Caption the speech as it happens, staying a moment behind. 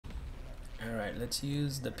Alright, let's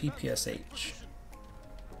use the PPSH.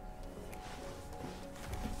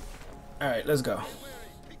 Alright, let's go.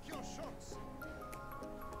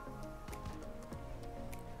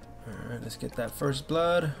 Alright, let's get that first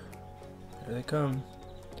blood. Here they come.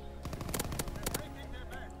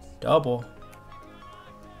 Double.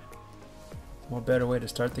 What better way to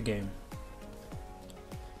start the game?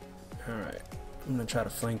 Alright, I'm gonna try to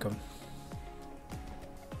flank them.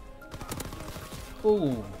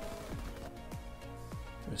 Ooh.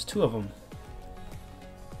 There's two of them.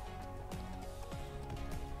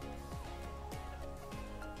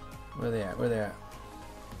 Where they at? Where they at?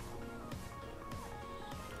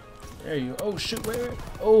 There you go. Oh shoot, wait.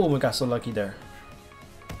 Oh my god, so lucky there.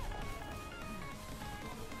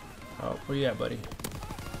 Oh, where you at, buddy?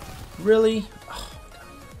 Really? Oh my god.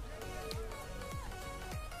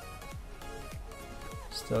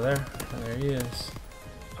 Still there? Oh, there he is.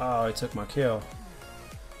 Oh, he took my kill.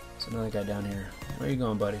 There's another guy down here. Where are you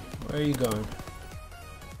going, buddy? Where are you going?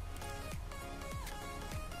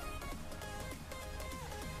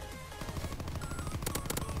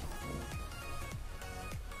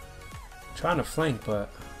 Trying to flank,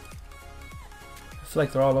 but I feel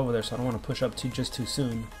like they're all over there, so I don't want to push up just too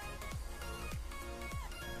soon.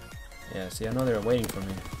 Yeah, see, I know they're waiting for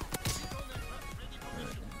me.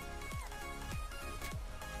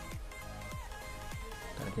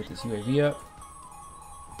 Gotta get this UAV up.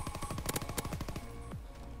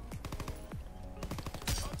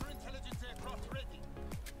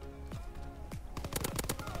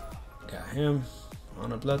 Got him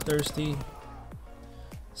on a bloodthirsty.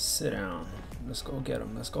 Sit down. Let's go get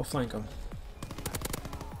him. Let's go flank him.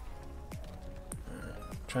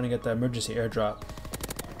 Right. Trying to get the emergency airdrop.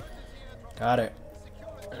 Got it.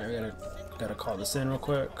 Right, gotta call this in real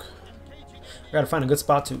quick. I gotta find a good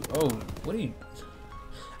spot to. Oh, what are you?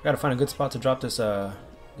 I gotta find a good spot to drop this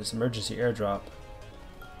this emergency airdrop.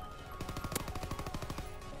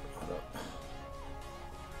 Hold up.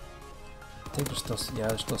 I think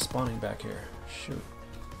they're still spawning back here. Shoot.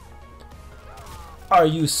 Are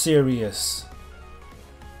you serious?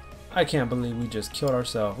 I can't believe we just killed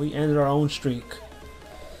ourselves. We ended our own streak.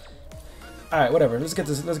 Alright, whatever. Let's get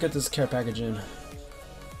this care package in.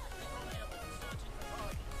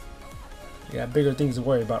 We got bigger things to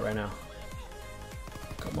worry about right now.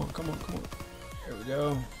 Come on, come on, come on. Here we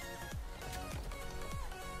go.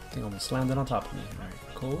 I think almost landed on top of me. Alright,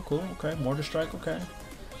 cool, cool, okay. Mortar strike, okay.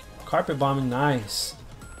 Carpet bombing, nice.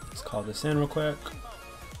 Let's call this in real quick.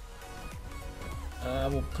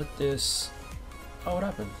 We'll put this. Oh, what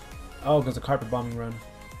happened? Oh, because the carpet bombing run.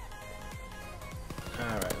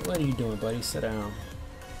 Alright, what are you doing, buddy? Sit down.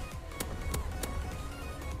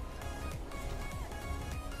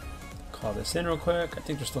 Call this in real quick. I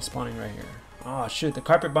think they're still spawning right here. Oh, shoot, the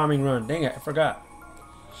carpet bombing run. Dang it, I forgot.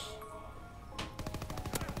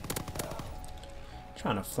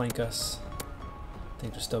 Trying to flank us. I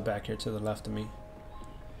think they're still back here to the left of me.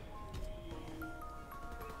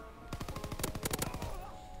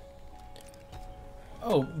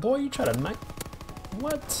 Oh, boy, you try to knife.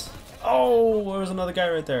 What? Oh, there was another guy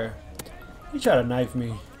right there. You try to knife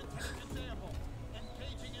me.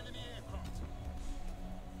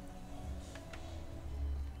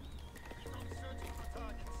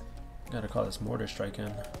 Gotta call this mortar strike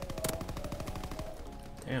in.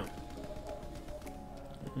 Damn.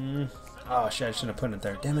 Oh, shit, I shouldn't have put it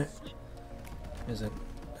there. Damn it. There's a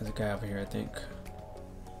guy over here, I think.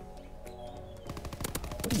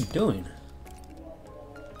 What are you doing?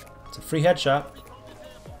 It's a free headshot.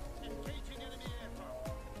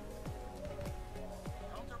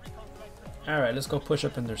 Alright, let's go push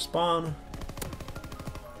up in their spawn.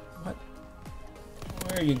 What?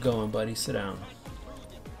 Where are you going, buddy? Sit down.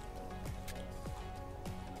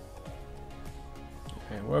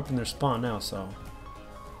 Okay, we're up in their spawn now, so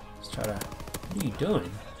let's try to. What are you doing?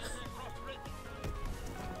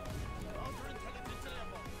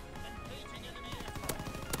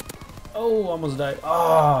 Oh, almost died.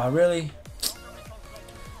 Oh, really?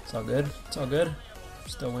 It's all good. It's all good.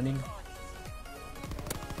 Still winning.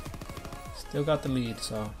 Still got the lead,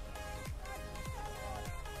 so.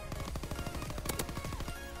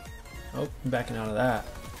 Oh, I'm backing out of that.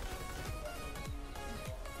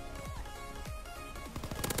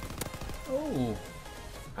 Oh,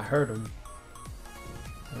 I heard him.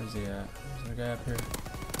 Where is he at? There's a guy up here.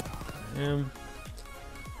 Him.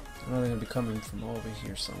 I know they're gonna be coming from over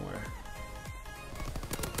here somewhere.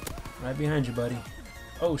 Right behind you, buddy.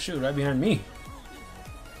 Oh shoot, right behind me.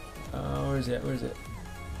 Where is it? Where is it?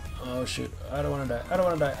 Oh shoot, I don't want to die. I don't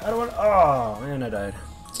want to die. I don't want to. Oh man, I died.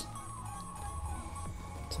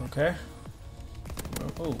 It's okay.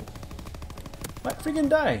 Oh, what? Freaking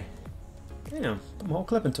die. Damn, put my whole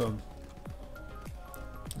clip into him.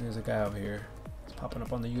 There's a guy over here. He's popping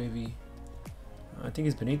up on the UAV. I think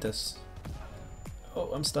he's beneath us.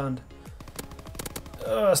 Oh, I'm stunned.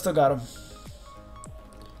 Oh, I still got him.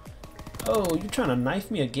 Oh, you're trying to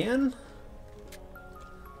knife me again?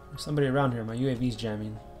 There's somebody around here. My UAV's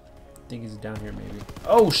jamming. I think he's down here maybe.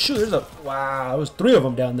 Oh shoot, there's a... Wow, there's 3 of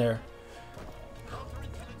them down there.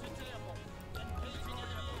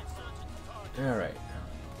 Alright.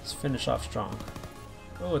 Let's finish off strong.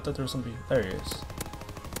 Oh, I thought there was somebody... There he is.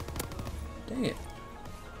 Dang it.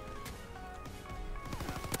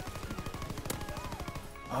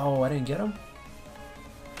 Oh, I didn't get him?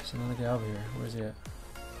 There's another guy over here. Where's he at?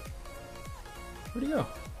 Where'd he go?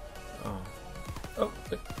 Oh. Oh,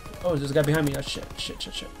 wait. Oh, there's a guy behind me. Oh, shit.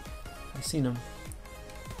 I seen him.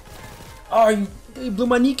 Oh, he blew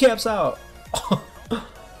my kneecaps out.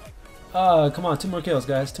 Come on. 2 more kills,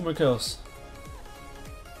 guys. 2 more kills.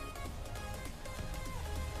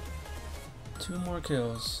 2 more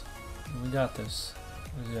kills. We got this.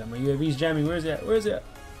 Where's he at? My UAV's jamming. Where's he at? Where's he at?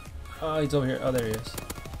 Oh, he's over here. Oh, there he is.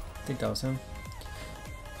 I think that was him.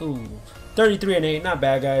 Ooh. 33-8. Not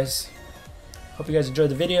bad, guys. Hope you guys enjoyed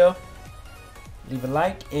the video. Leave a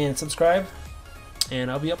like and subscribe.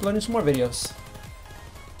 And I'll be uploading some more videos.